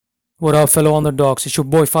What up, fellow underdogs? It's your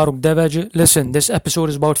boy Farooq Devaj. Listen, this episode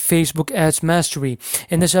is about Facebook Ads Mastery.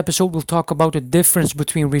 In this episode, we'll talk about the difference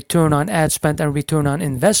between return on ad spend and return on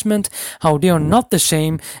investment, how they are not the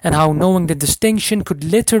same, and how knowing the distinction could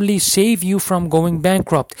literally save you from going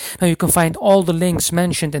bankrupt. Now, you can find all the links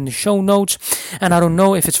mentioned in the show notes, and I don't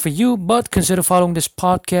know if it's for you, but consider following this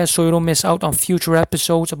podcast so you don't miss out on future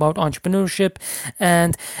episodes about entrepreneurship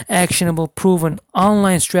and actionable, proven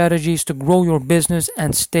online strategies to grow your business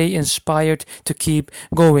and stay inspired to keep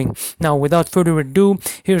going. Now, without further ado,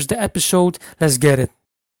 here's the episode. Let's get it.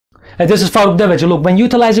 This is Farooq Devaj. Look, when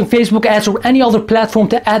utilizing Facebook ads or any other platform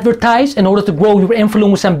to advertise in order to grow your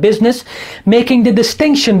influence and business, making the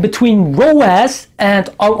distinction between ROAS and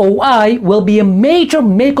ROI will be a major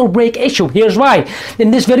make or break issue. Here's why.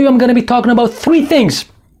 In this video, I'm going to be talking about three things.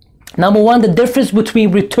 Number one, the difference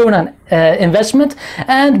between return on investment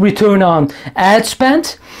and return on ad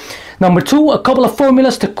spend. Number two, a couple of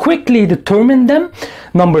formulas to quickly determine them.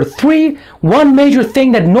 Number three, one major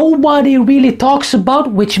thing that nobody really talks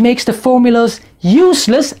about, which makes the formulas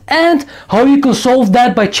useless, and how you can solve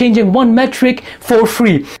that by changing one metric for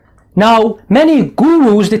free. Now, many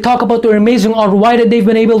gurus, they talk about their amazing ROI that they've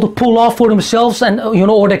been able to pull off for themselves and,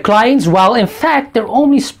 or their clients, while in fact, they're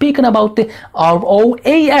only speaking about the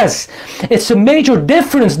ROAS. It's a major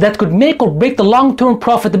difference that could make or break the long-term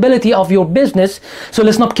profitability of your business. So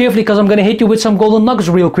listen up carefully, because I'm going to hit you with some golden nuggets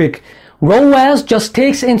real quick. ROAS just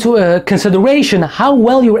takes into consideration how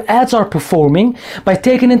well your ads are performing by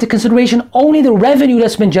taking into consideration only the revenue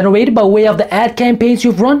that's been generated by way of the ad campaigns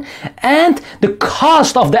you've run and the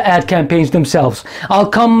cost of the ad campaigns themselves.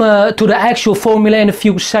 I'll come to the actual formula in a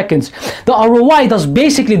few seconds. The ROI does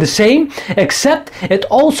basically the same, except it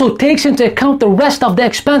also takes into account the rest of the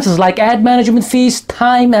expenses like ad management fees,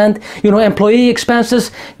 time, and employee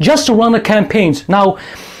expenses just to run the campaigns. Now,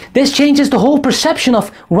 this changes the whole perception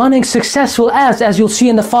of running successful ads, as you'll see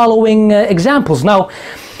in the following examples. Now,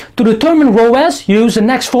 to determine ROAS, use the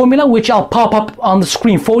next formula, which I'll pop up on the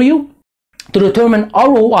screen for you. To determine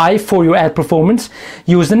ROI for your ad performance,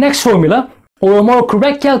 use the next formula, or a more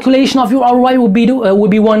correct calculation of your ROI would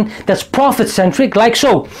be one that's profit-centric, like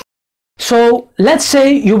so. So, let's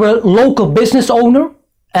say you're a local business owner,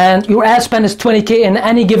 and your ad spend is 20K in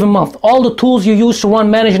any given month. All the tools you use to run,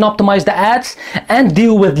 manage, and optimize the ads and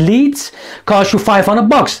deal with leads cost you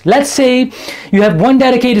 $500. Let's say you have one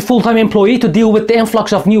dedicated full-time employee to deal with the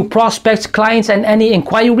influx of new prospects, clients, and any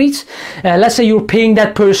inquiries. Let's say you're paying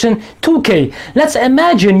that person 2K. Let's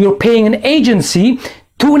imagine you're paying an agency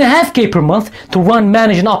 $2.5K per month to run,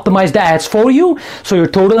 manage, and optimize the ads for you. So your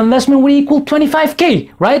total investment would equal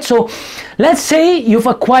 $25K, right? So let's say you've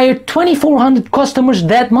acquired 2,400 customers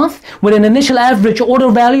that month with an initial average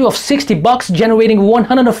order value of $60, generating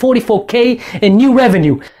 $144K in new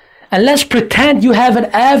revenue. And let's pretend you have an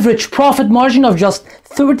average profit margin of just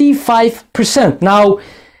 35%. Now,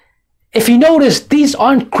 if you notice, these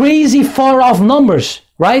aren't crazy far off numbers,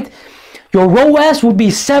 right? Your ROAS would be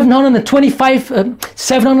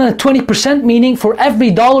 720%, meaning for every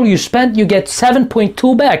dollar you spend, you get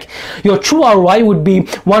 7.2 back. Your true ROI would be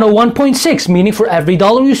 101.6, meaning for every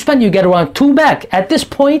dollar you spend, you get around 2 back. At this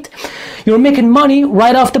point, you're making money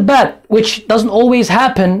right off the bat, which doesn't always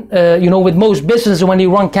happen, with most businesses when they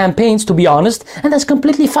run campaigns, to be honest, and that's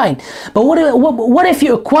completely fine. But what if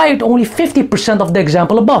you acquired only 50% of the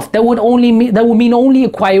example above? That would mean only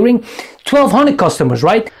acquiring 1,200 customers,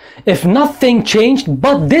 right? If nothing changed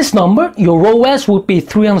but this number, your ROAS would be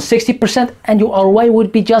 360% and your ROI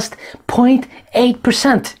would be just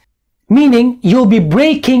 0.8%. Meaning you'll be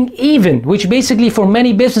breaking even, which basically for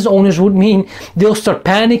many business owners would mean they'll start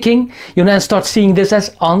panicking, and start seeing this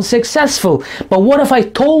as unsuccessful. But what if I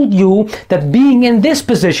told you that being in this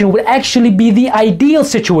position would actually be the ideal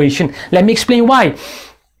situation? Let me explain why.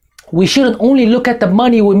 We shouldn't only look at the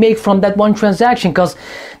money we make from that one transaction, because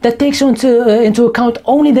that takes into account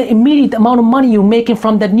only the immediate amount of money you're making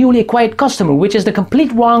from that newly acquired customer, which is the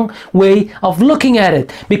complete wrong way of looking at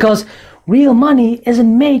it. Because real money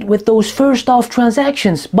isn't made with those first off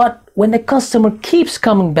transactions, but when the customer keeps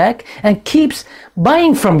coming back and keeps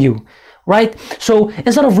buying from you. Right? So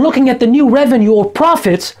instead of looking at the new revenue or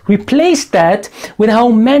profits, replace that with how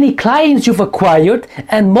many clients you've acquired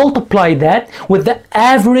and multiply that with the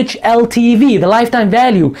average LTV, the lifetime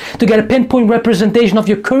value, to get a pinpoint representation of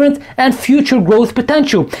your current and future growth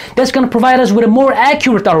potential. That's going to provide us with a more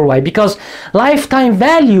accurate ROI, because lifetime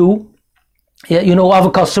value of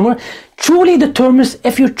a customer truly determines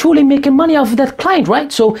if you're truly making money off of that client,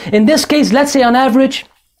 right? So in this case, let's say on average,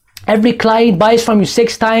 every client buys from you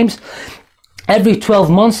 6 times every 12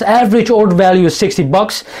 months, average order value is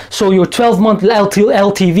 $60. So your 12-month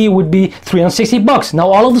LTV would be $360. Now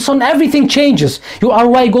all of a sudden everything changes. Your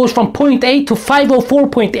ROI goes from 0.8 to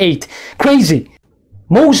 504.8. Crazy.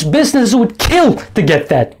 Most businesses would kill to get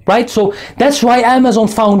that, right? So that's why Amazon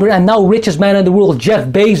founder and now richest man in the world, Jeff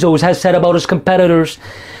Bezos, has said about his competitors,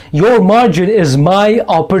 your margin is my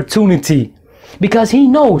opportunity. Because he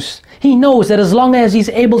knows that as long as he's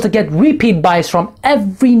able to get repeat buys from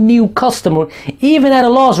every new customer, even at a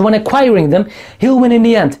loss when acquiring them, he'll win in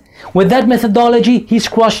the end. With that methodology, he's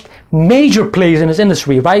crushed major plays in his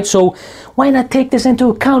industry, right? So why not take this into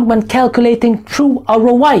account when calculating true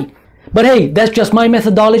ROI? But hey, that's just my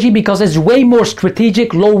methodology because it's way more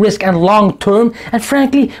strategic, low risk and long term, and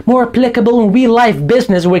frankly more applicable in real life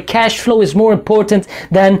business where cash flow is more important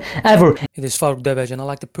than ever. It is Faruk Devej, and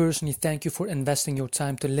I'd like to personally thank you for investing your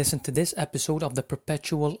time to listen to this episode of the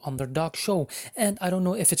Perpetual Underdog Show. And I don't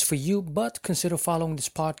know if it's for you, but consider following this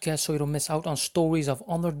podcast so you don't miss out on stories of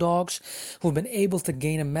underdogs who've been able to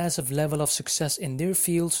gain a massive level of success in their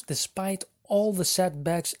fields despite all the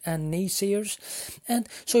setbacks and naysayers, and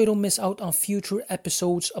so you don't miss out on future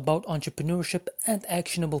episodes about entrepreneurship and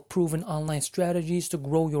actionable proven online strategies to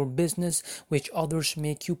grow your business which others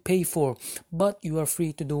make you pay for, but you are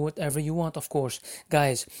free to do whatever you want, of course.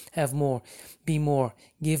 Guys, have more, be more,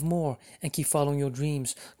 give more, and keep following your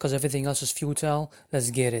dreams because everything else is futile.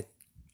 Let's get it.